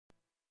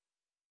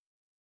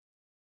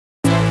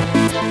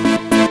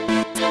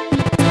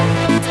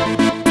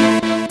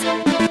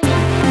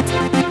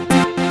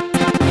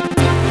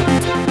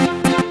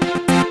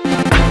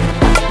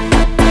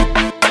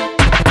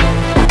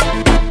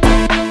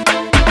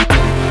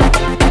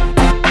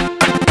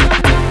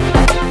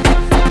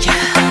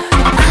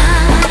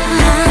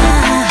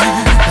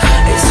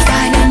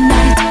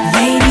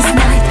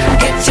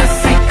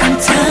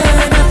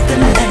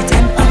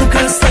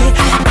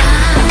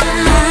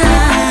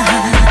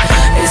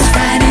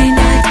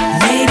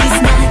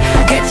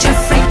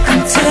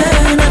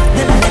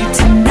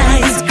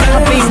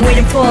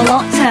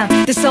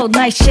so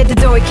nice, shut the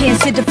door,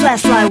 can't see the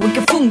flashlight. We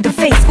can fool the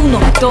face, uno,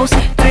 dos,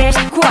 tres,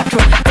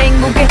 cuatro.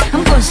 Ngoc,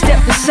 I'm gonna step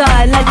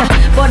aside like a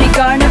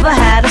bodyguard, never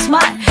had a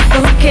smile.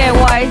 But who care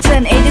why it's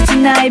an 80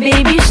 tonight,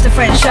 baby, it's the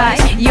franchise.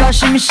 You're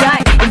shimmy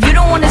shy, if you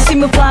don't wanna see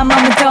me fly,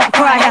 mama, don't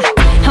cry.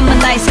 I'm a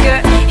nice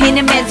girl, ain't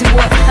a man to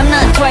work. I'm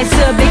not twice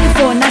so big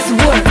for a nice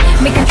word.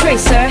 Make a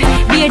tracer,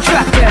 be a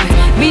trucker,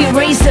 be a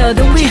racer,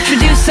 don't be a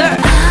introducer.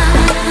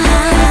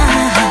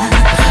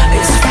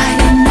 It's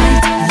Friday night,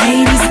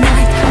 ladies'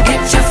 night.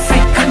 Get your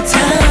freak on,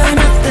 turn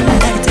off the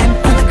light, and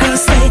all the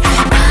girls say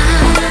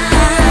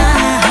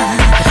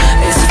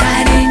it's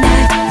Friday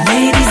night,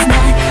 ladies'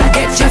 night.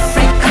 Get your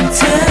freak on,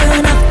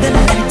 turn off the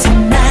light.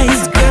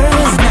 Tonight's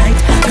girls' night,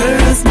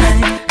 girls'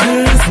 night,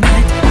 girls'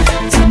 night.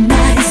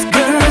 Tonight's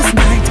girls'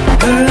 night,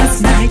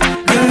 girls' night,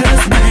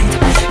 girls' night.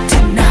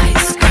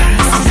 Tonight's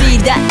girls' night. See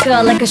that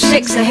girl like a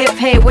shakes her hip,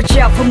 hey, watch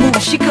out for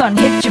moves, she gonna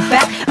hit you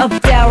back. Up,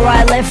 down,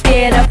 right, left,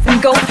 get up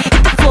and go.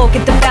 Hit the floor,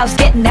 get the bounce,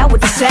 getting out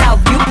with the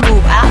sound. You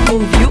move, I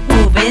move, you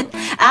move in.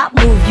 I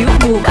move, you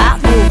move, I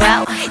move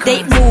out.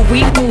 They move,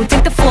 we move,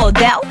 take the floor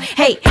down.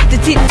 Hey, the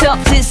tip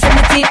tops is and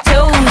the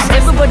tiptoes.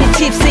 Everybody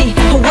tipsy,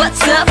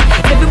 what's up?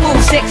 Every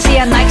move sexy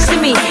and nice to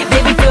me.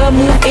 Baby girl,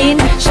 move in,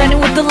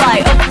 shining with the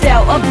light. Up,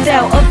 down, up,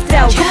 down, up,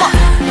 down, come on.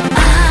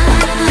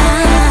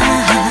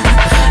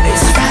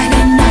 It's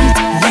Friday night,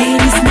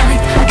 ladies' night.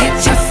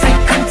 Get your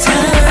freak on,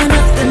 turn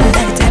off the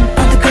light, and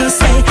all the girls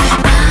say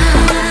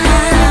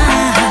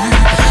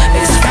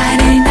it's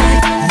Friday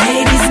night,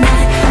 ladies'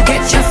 night.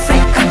 Get your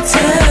freak on,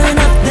 turn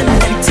off the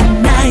light.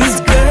 Tonight's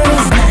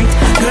girls' night,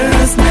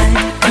 girls' night,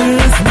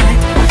 girls' night.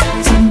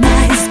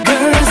 Tonight's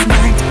girls'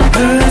 night,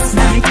 girls'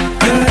 night,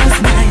 girls'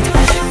 night.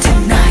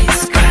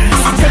 Tonight's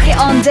girls' night. Take it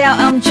on down,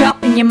 I'm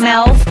dropping your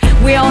mouth.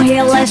 We on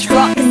here, let's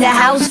rock in the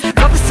house.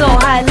 Rock it so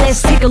high,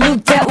 let's take a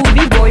look. That would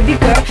be boy, be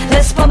girl.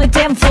 Let's pump the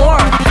damn floor.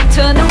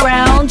 Turn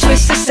around,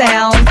 twist the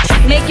sound.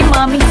 Make your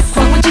mommy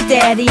fun with your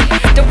daddy.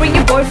 Don't bring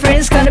your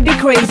boyfriend, it's gonna be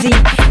crazy.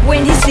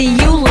 When he see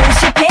you,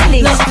 lose your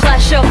panties. Let's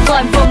flash up,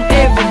 fly from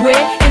everywhere.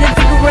 And then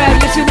figure out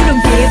you two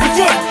don't give a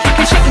damn.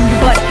 Keep shaking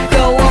your butt,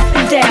 go up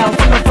and down.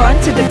 From the front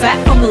to the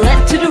back, from the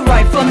left to the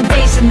right. From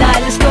days to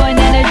night, let's go and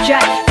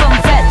energize. From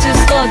fat to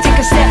slow, take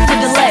a step to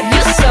the left.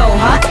 You're so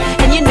hot,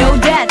 and you know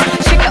that.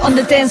 On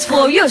the dance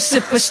floor, you're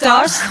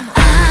superstars.